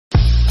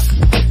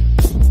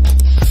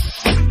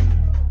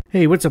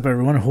Hey, what's up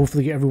everyone?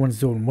 Hopefully everyone's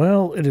doing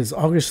well. It is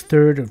August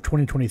 3rd of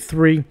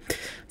 2023.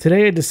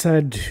 Today I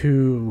decided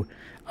to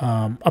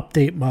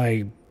update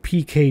my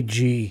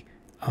PKG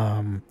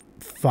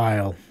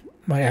file,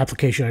 my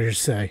application I should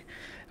say.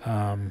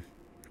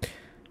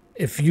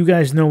 If you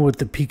guys know what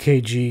the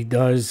PKG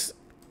does,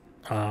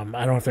 I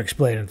don't have to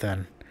explain it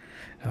then.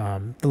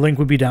 The link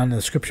would be down in the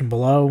description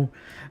below.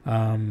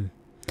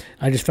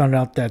 I just found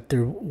out that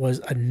there was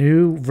a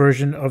new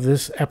version of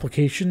this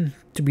application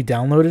to be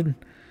downloaded.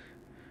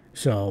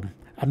 So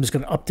I'm just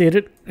going to update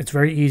it. It's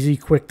very easy,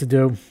 quick to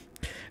do.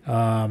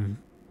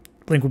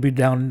 Link will be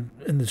down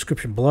in the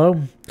description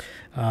below.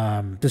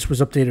 This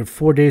was updated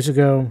 4 days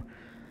ago.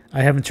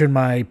 I haven't turned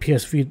my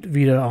PS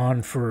Vita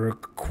on for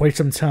quite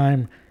some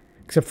time,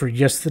 except for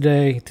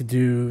yesterday to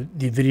do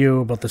the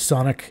video about the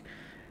Sonic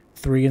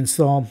 3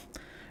 install.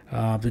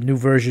 The new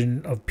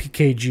version of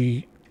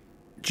PKGj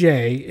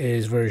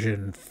is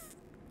version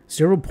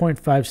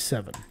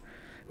 0.57,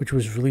 which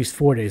was released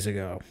 4 days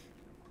ago.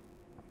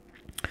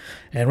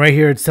 And right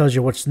here it tells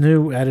you what's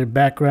new. Added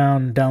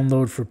background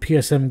download for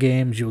PSM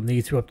games. You'll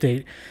need to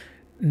update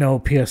no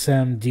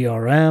PSM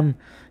DRM.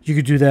 You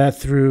could do that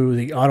through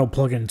the Auto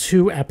Plugin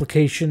 2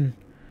 application,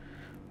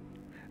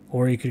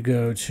 or you could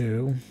go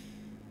to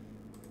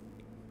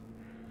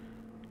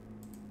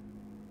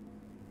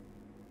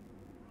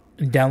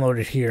and download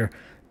it here.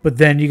 But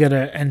then you got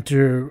to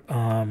enter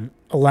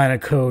a line of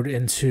code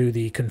into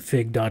the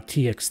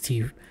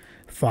config.txt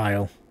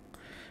file,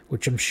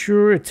 which I'm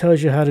sure it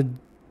tells you how to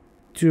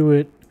do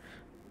it.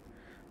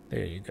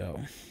 There you go.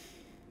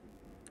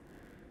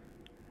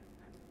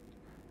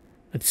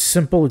 It's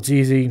simple, it's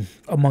easy.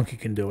 A monkey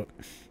can do it.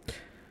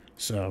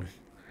 So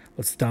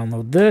let's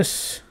download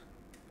this.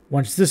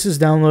 Once this is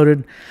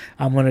downloaded,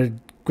 I'm going to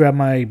grab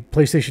my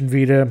PlayStation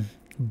Vita,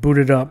 boot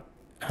it up,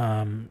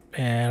 and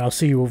I'll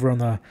see you over on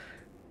the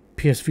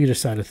PS Vita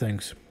side of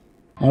things.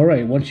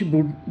 Alright, once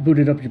you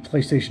booted up your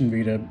PlayStation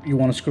Vita, you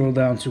want to scroll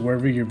down to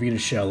wherever your Vita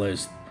shell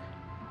is.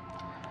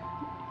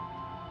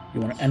 You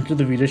want to enter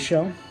the Vita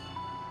shell.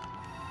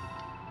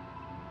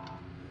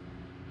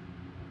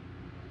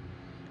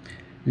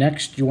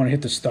 Next, you want to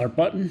hit the Start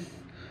button.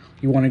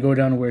 You want to go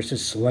down to where it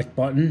says Select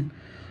button.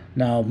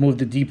 Now, move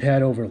the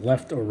D-pad over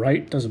left or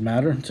right. Doesn't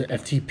matter. To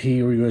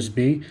FTP or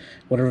USB.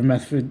 Whatever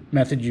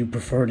method you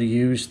prefer to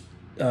use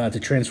to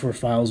transfer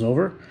files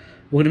over.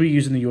 We're going to be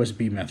using the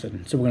USB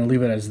method, so we're going to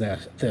leave it as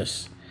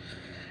this.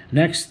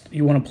 Next,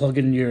 you want to plug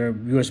in your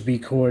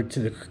USB cord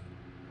to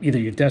either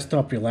your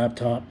desktop or your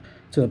laptop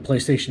to the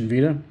PlayStation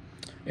Vita,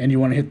 and you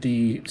want to hit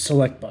the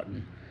Select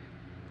button.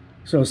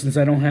 So since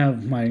I don't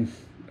have my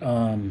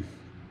the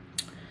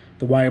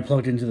wire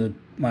plugged into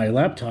my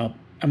laptop,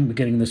 I'm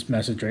getting this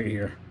message right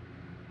here.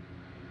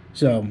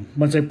 So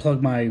once I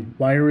plug my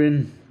wire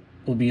in,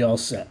 we'll be all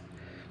set.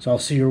 So I'll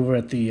see you over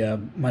at the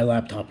my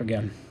laptop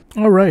again.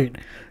 All right,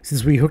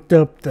 since we hooked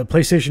up the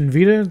PlayStation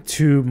Vita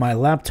to my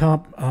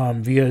laptop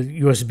via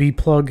USB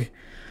plug,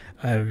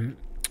 I'm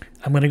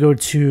going to go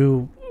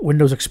to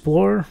Windows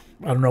Explorer.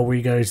 I don't know where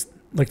you guys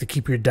like to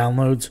keep your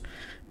downloads,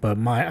 but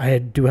I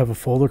do have a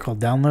folder called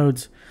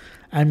Downloads.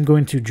 I'm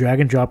going to drag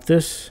and drop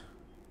this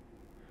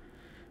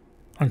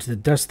onto the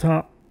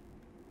desktop.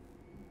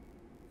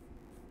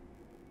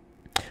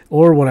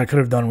 Or what I could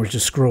have done was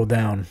just scroll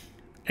down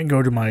and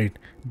go to my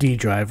D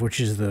drive,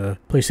 which is the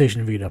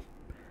PlayStation Vita.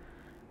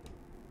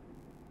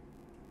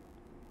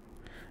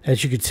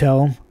 As you can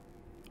tell,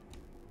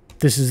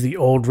 this is the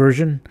old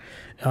version.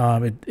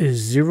 It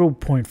is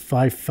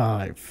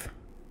 0.55.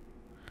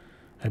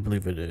 I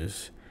believe it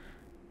is.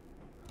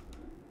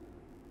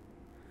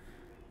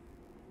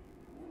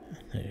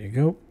 There you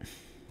go.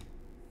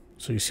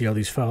 So you see all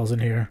these files in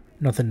here.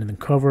 Nothing in the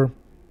cover.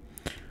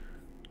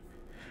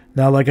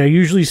 Now, like I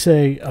usually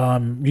say,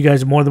 you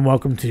guys are more than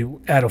welcome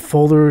to add a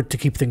folder to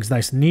keep things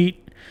nice and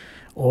neat.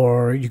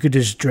 Or you could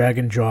just drag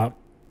and drop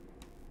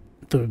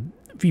the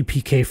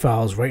VPK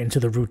files right into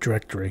the root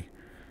directory,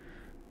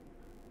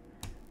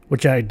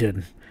 which I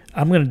did.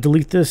 I'm going to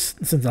delete this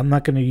since I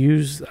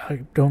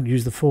don't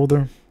use the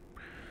folder.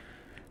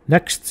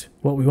 Next,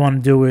 what we want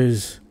to do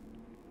is,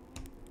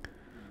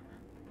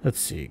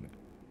 let's see.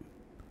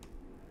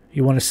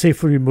 You want to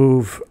safely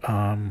remove,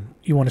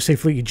 you want to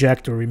safely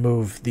eject or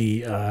remove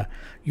the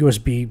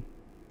USB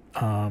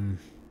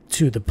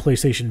to the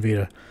PlayStation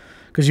Vita.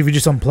 Because if you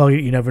just unplug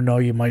it, you never know,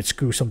 you might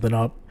screw something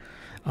up.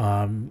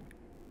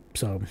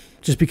 So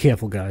just be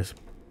careful, guys.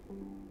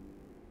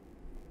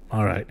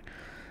 All right.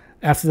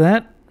 After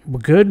that, we're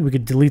good. We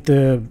could delete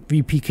the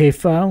VPK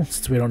file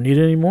since we don't need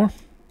it anymore.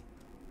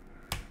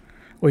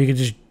 Or you can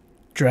just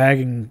drag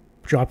and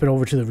drop it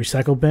over to the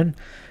recycle bin.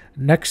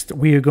 Next,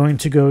 we are going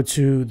to go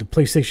to the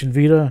PlayStation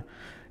Vita,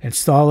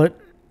 install it,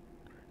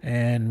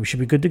 and we should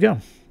be good to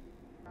go.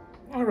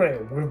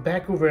 Alright, we're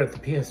back over at the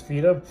PS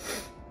Vita.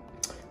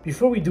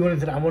 Before we do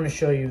anything, I want to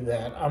show you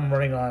that I'm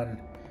running on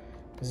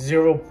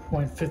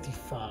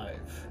 0.55.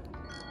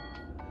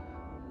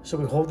 So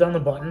we hold down the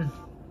button,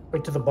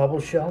 right to the bubble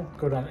shell,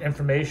 go down to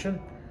information,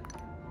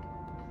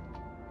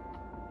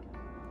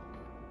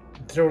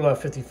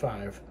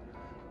 0.55.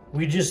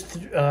 We just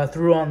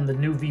threw on the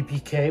new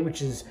VPK,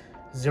 which is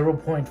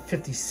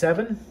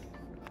 0.57.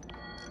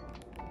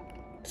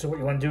 So what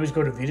you want to do is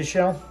go to Vita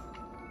shell,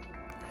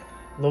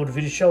 load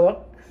Vita shell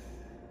up,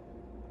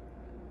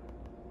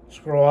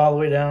 scroll all the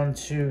way down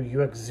to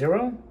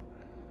UX0,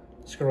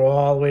 scroll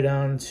all the way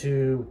down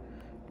to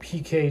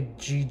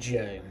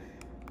PKGj.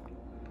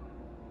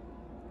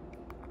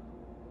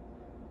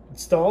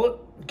 Install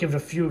it, give it a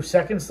few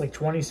seconds, like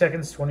 20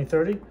 seconds, 20,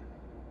 30.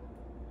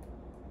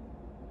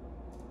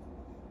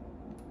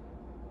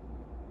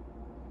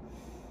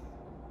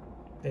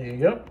 There you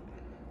go.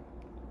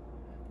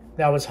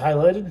 Now it's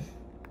highlighted.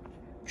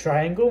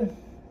 Triangle.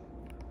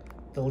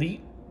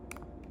 Delete.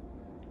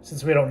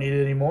 Since we don't need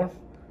it anymore.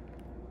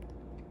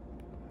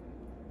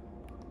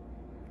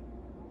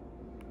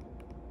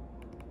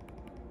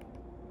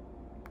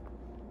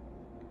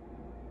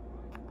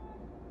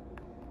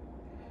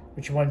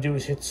 What you want to do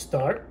is hit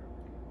start.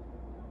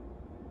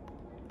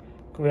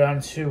 Go down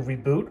to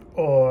reboot,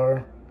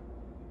 or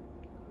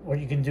what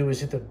you can do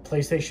is hit the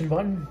PlayStation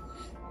button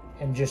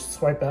and just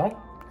swipe out.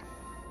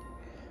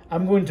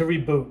 I'm going to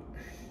reboot.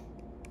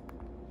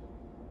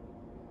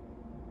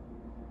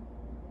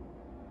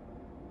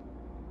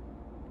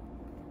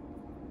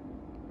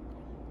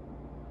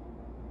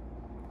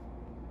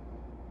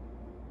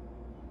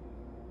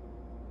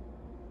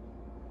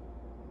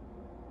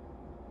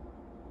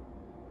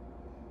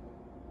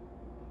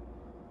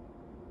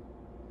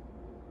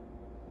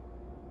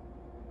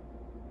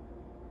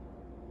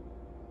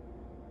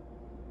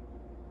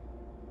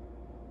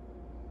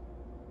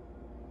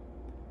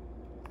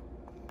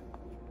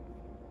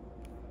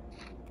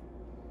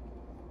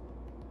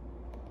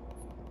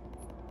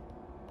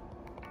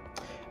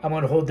 I'm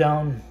going to hold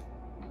down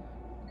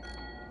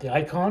the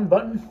icon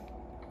button,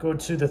 go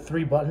to the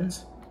three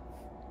buttons,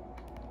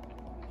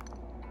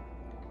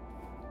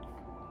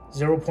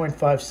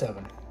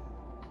 0.57.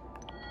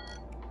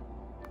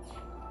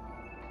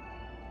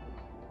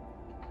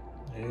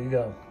 There you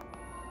go.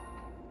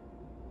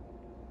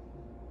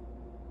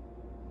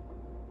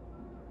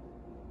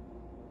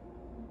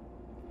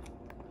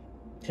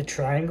 Hit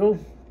triangle.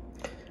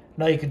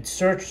 Now you can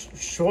sort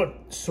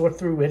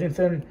through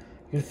anything.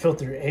 You can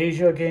filter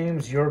Asia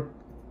games, Europe,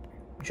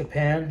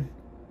 Japan,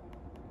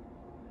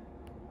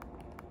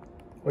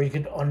 or you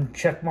could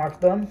uncheck mark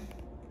them.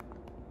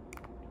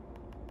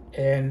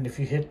 And if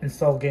you hit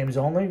install games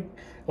only,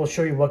 it'll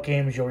show you what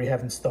games you already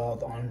have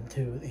installed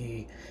onto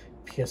the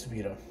PS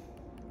Vita.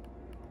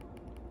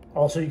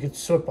 Also, you could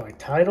sort by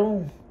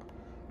title,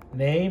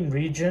 name,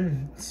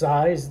 region,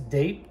 size,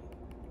 date.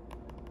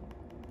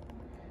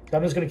 So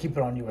I'm just going to keep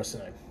it on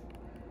USA.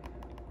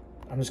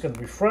 I'm just going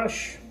to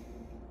refresh.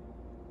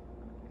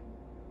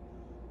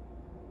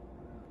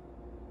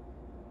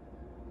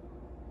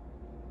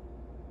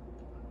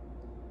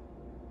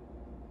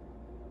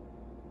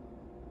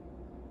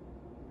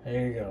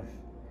 There you go.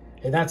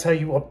 And that's how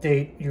you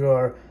update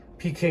your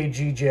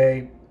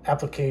PKGj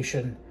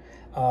application.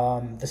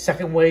 The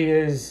second way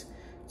is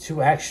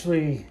to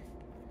actually,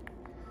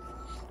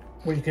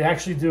 what you can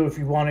actually do if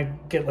you want to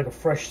get like a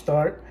fresh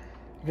start,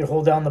 you can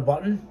hold down the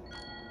button,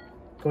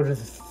 go to the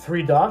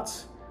three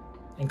dots,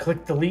 and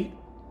click delete,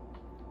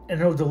 and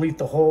it'll delete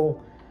the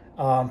whole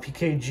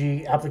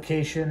PKG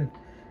application.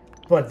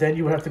 But then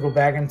you would have to go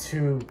back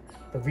into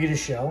the Vita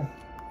shell,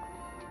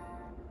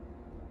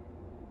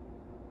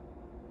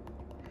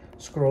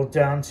 scroll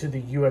down to the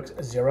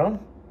UX0,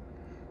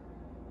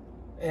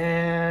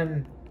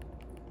 and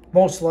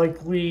most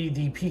likely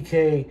the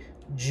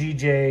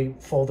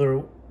PKGj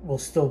folder will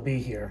still be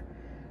here.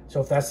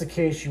 So if that's the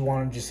case, you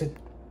want to just hit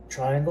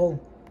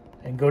triangle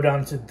and go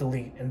down to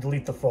delete and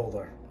delete the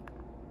folder.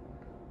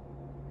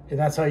 And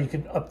that's how you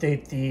can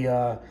update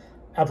the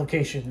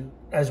application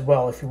as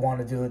well if you want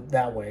to do it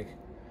that way.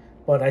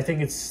 But I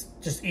think it's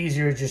just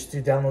easier just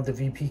to download the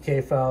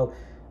VPK file,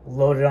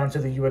 load it onto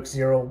the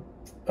UX0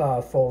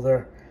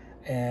 folder,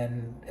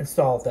 and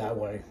install it that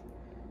way.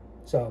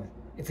 So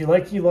if you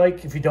like, you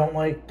like. If you don't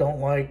like,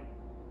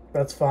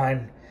 that's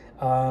fine.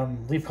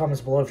 Leave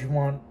comments below if you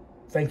want.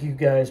 Thank you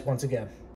guys once again.